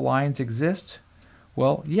parallel lines exist?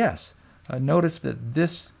 Well, yes. Notice that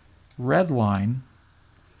this red line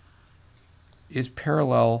is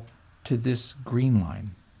parallel to this green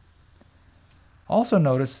line. Also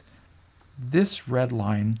notice this red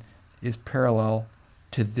line is parallel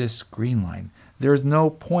to this green line. There is no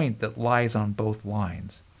point that lies on both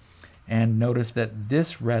lines. And notice that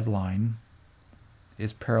this red line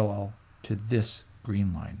is parallel to this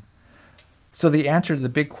green line. So the answer to the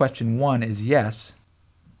big question 1 is yes.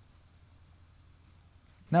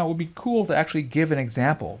 Now it would be cool to actually give an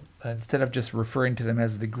example. Instead of just referring to them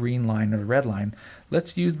as the green line or the red line,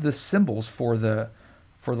 let's use the symbols for the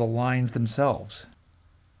lines themselves.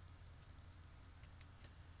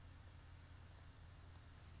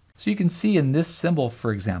 So you can see in this symbol,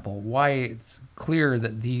 for example, why it's clear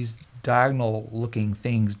that these diagonal looking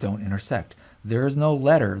things don't intersect. There is no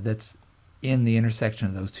letter that's in the intersection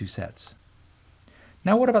of those two sets.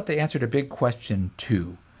 Now what about the answer to big question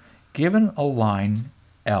 2? Given a line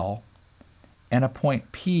L and a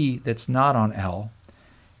point P that's not on L,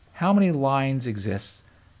 how many lines exist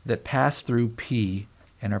that pass through P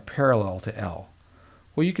and are parallel to L?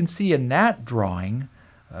 Well, you can see in that drawing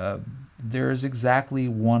there is exactly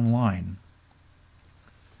one line.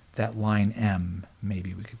 That line M,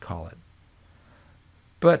 maybe we could call it.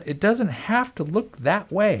 But it doesn't have to look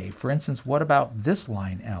that way. For instance, what about this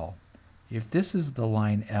line L? If this is the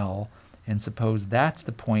line L, and suppose that's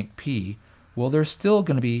the point P, well, there's still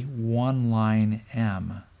going to be one line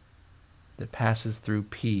M that passes through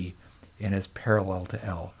P and is parallel to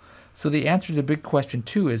L. So the answer to big question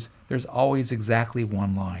 2 is there's always exactly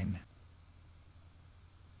one line.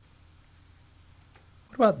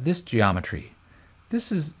 What about this geometry?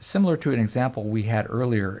 This is similar to an example we had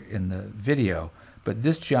earlier in the video, but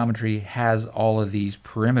this geometry has all of these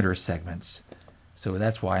perimeter segments. So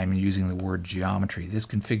that's why I'm using the word geometry. This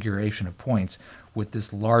configuration of points with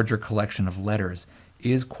this larger collection of letters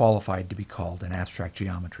is qualified to be called an abstract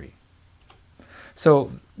geometry.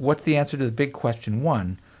 So what's the answer to the big question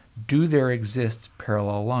 1? Do there exist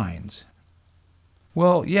parallel lines?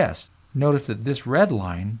 Well, yes. Notice that this red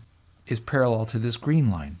line is parallel to this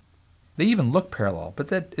green line. They even look parallel, but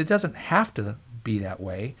that it doesn't have to be that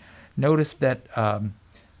way. Notice that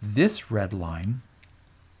this red line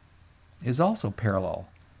is also parallel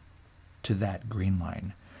to that green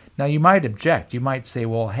line. Now you might object. You might say,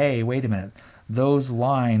 well, hey, wait a minute. Those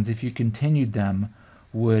lines, if you continued them,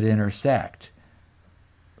 would intersect.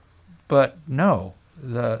 But no,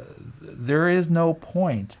 there is no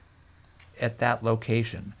point at that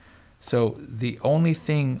location. So the only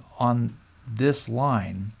thing on this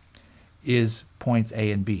line is points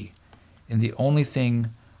A and B. And the only thing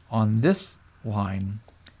on this line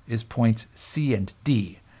is points C and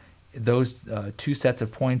D. Those two sets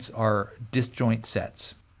of points are disjoint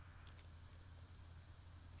sets.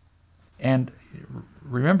 And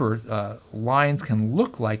remember, lines can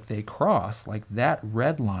look like they cross, like that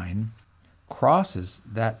red line crosses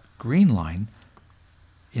that green line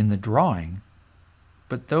in the drawing,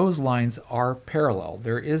 but those lines are parallel.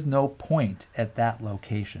 There is no point at that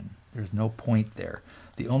location. There's no point there.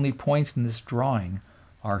 The only points in this drawing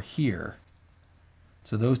are here.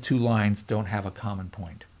 So those two lines don't have a common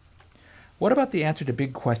point. What about the answer to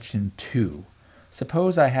big question 2?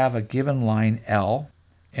 Suppose I have a given line L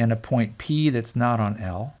and a point P that's not on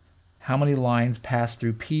L. How many lines pass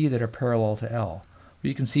through P that are parallel to L? Well,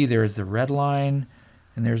 you can see there is the red line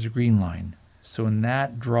and there's a green line. So in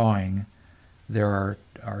that drawing, there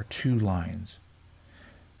are two lines.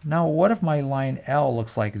 Now what if my line L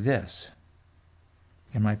looks like this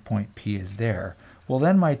and my point P is there? Well,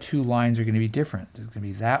 then my two lines are going to be different. There's going to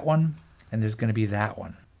be that one and there's going to be that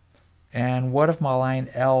one. And what if my line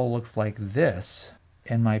L looks like this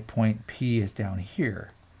and my point P is down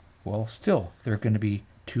here? Well, still, there are going to be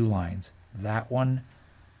two lines, that one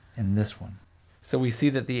and this one. So we see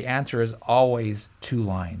that the answer is always two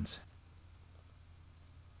lines.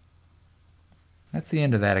 That's the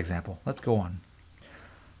end of that example. Let's go on.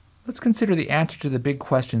 Let's consider the answer to the big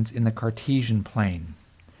questions in the Cartesian plane.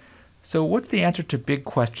 So what's the answer to big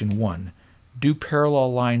question 1? Do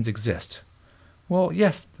parallel lines exist? Well,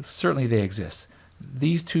 yes, certainly they exist.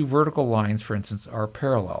 These two vertical lines, for instance, are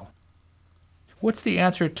parallel. What's the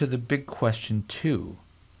answer to the big question 2?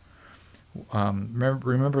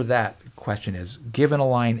 Remember that question is, given a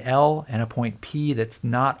line L and a point P that's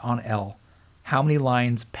not on L, how many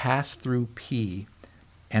lines pass through P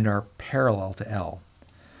and are parallel to L?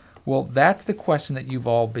 Well, that's the question that you've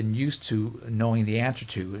all been used to knowing the answer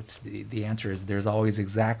to. The answer is there's always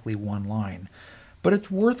exactly one line. But it's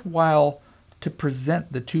worthwhile to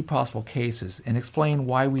present the two possible cases and explain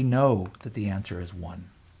why we know that the answer is 1.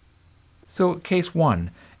 So case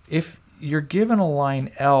 1, if you're given a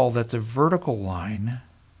line L that's a vertical line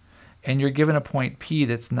and you're given a point P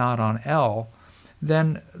that's not on L,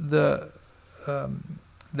 then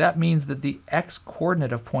that means that the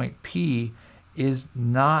x-coordinate of point P is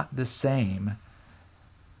not the same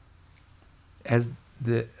as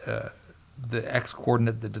the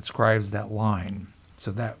x-coordinate that describes that line.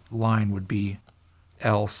 So that line would be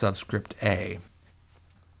L subscript A.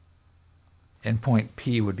 And point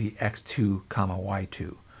P would be x2 comma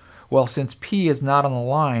y2. Well, since P is not on the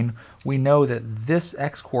line, we know that this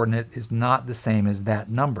x-coordinate is not the same as that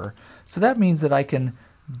number. So that means that I can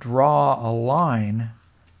draw a line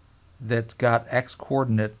that's got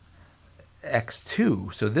x-coordinate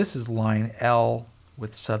x2. So this is line L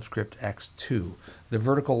with subscript x2. The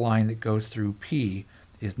vertical line that goes through P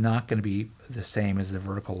is not going to be the same as the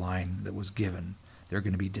vertical line that was given. They're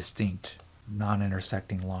going to be distinct,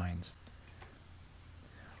 non-intersecting lines.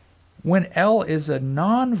 When L is a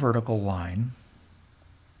non-vertical line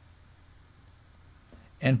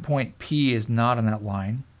and point P is not on that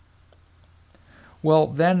line, well,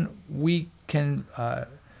 then we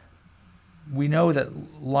know that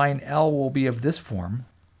line L will be of this form.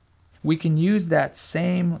 We can use that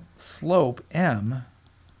same slope M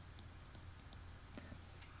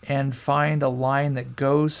and find a line that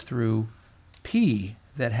goes through P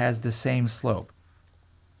that has the same slope.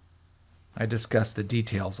 I discussed the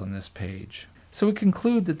details on this page. So we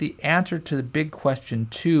conclude that the answer to the big question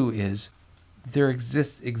 2 is there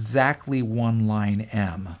exists exactly one line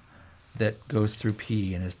M that goes through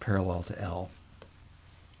P and is parallel to L.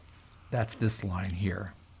 That's this line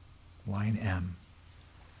here, line M.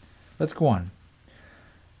 Let's go on.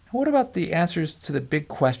 What about the answers to the big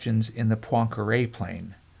questions in the Poincare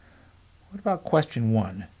plane? What about question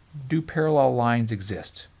 1? Do parallel lines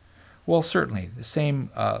exist? Well, certainly, the same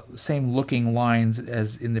looking lines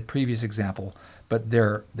as in the previous example, but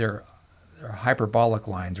they're hyperbolic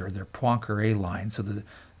lines, or they're Poincare lines. So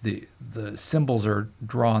the symbols are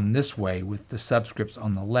drawn this way with the subscripts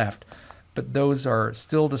on the left, but those are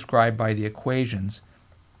still described by the equations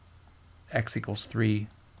x equals 3,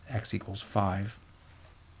 x equals 5,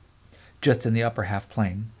 just in the upper half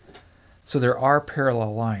plane. So there are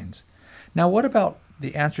parallel lines. Now what about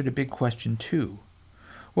the answer to big question 2?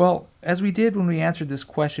 Well, as we did when we answered this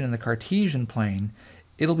question in the Cartesian plane,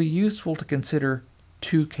 it'll be useful to consider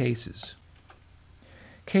two cases.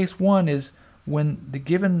 Case 1 is when the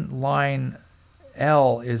given line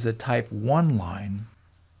L is a type 1 line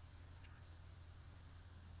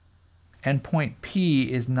and point P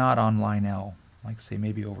is not on line L, like say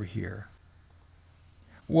maybe over here.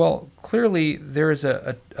 Well, clearly there is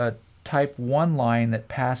a type 1 line that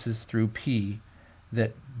passes through P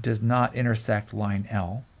that does not intersect line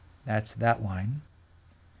L. That's that line.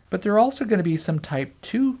 But there are also going to be some type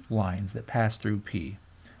 2 lines that pass through P.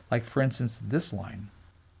 Like for instance, this line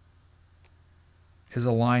is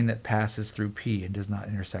a line that passes through P and does not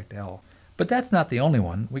intersect L. But that's not the only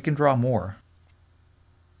one. We can draw more.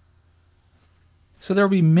 So there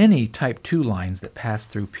will be many type 2 lines that pass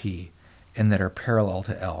through P and that are parallel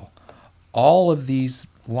to L. All of these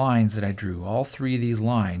lines that I drew, all 3 of these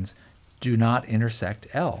lines, do not intersect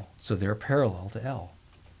L, so they're parallel to L.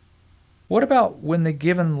 What about when the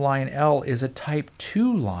given line L is a type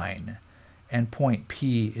 2 line and point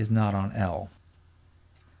P is not on L?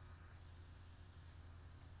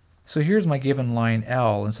 So here's my given line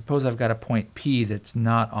L, and suppose I've got a point P that's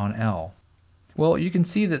not on L. Well, you can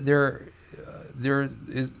see that there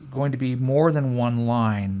is going to be more than one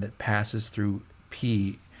line that passes through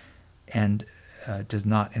P and does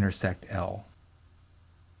not intersect L.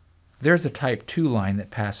 There's a type 2 line that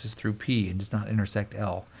passes through P and does not intersect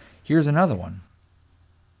L. Here's another one.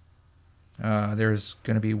 There's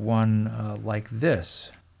going to be one like this.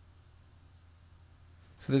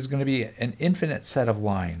 So there's going to be an infinite set of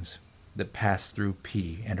lines that pass through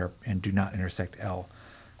P and do not intersect L.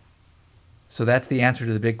 So that's the answer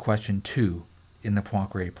to the big question 2 in the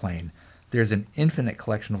Poincare plane. There's an infinite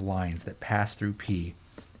collection of lines that pass through P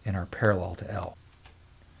and are parallel to L.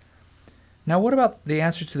 Now what about the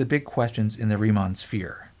answers to the big questions in the Riemann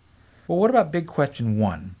sphere? Well, what about big question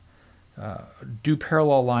 1? Do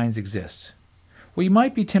parallel lines exist? Well, you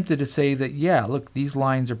might be tempted to say that, yeah, look, these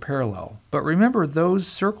lines are parallel. But remember, those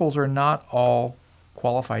circles are not all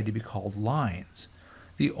qualified to be called lines.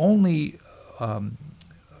 The only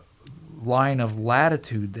line of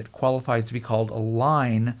latitude that qualifies to be called a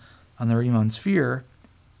line on the Riemann sphere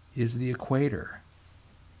is the equator.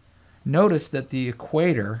 Notice that the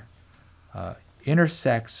equator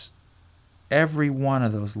intersects every one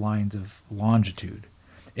of those lines of longitude.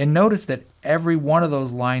 And notice that every one of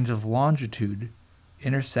those lines of longitude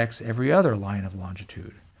intersects every other line of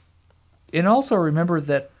longitude. And also remember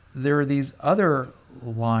that there are these other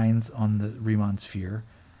lines on the Riemann sphere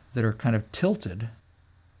that are kind of tilted,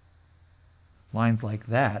 lines like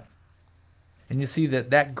that. And you see that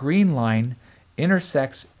that green line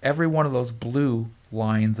intersects every one of those blue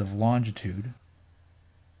lines of longitude.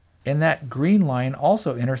 And that green line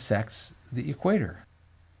also intersects the equator.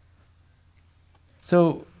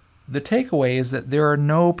 So the takeaway is that there are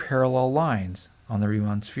no parallel lines on the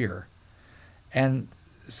Riemann sphere. And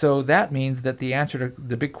so that means that the answer to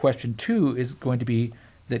the big question 2 is going to be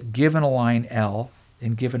that given a line L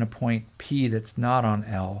and given a point P that's not on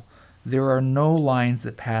L, there are no lines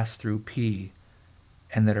that pass through P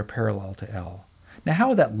and that are parallel to L. Now, how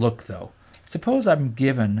would that look, though? Suppose I'm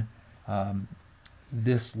given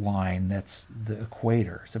this line that's the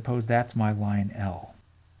equator. Suppose that's my line L.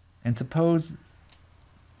 And suppose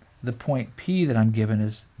the point P that I'm given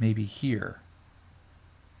is maybe here.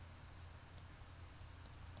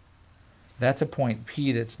 That's a point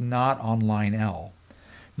P that's not on line L.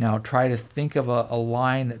 Now try to think of a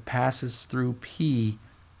line that passes through P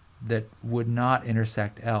that would not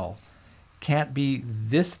intersect L. Can't be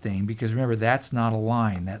this thing, because remember, that's not a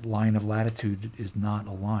line. That line of latitude is not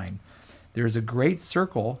a line. There's a great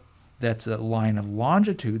circle that's a line of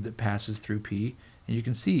longitude that passes through P, and you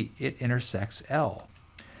can see it intersects L.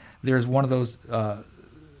 There's one of those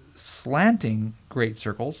slanting great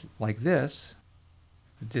circles like this.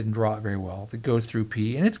 It didn't draw it very well. That goes through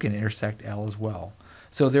P, and it's going to intersect L as well.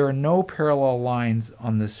 So there are no parallel lines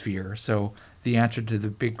on the sphere. So the answer to the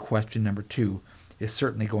big question number 2 is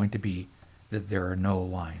certainly going to be that there are no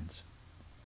lines.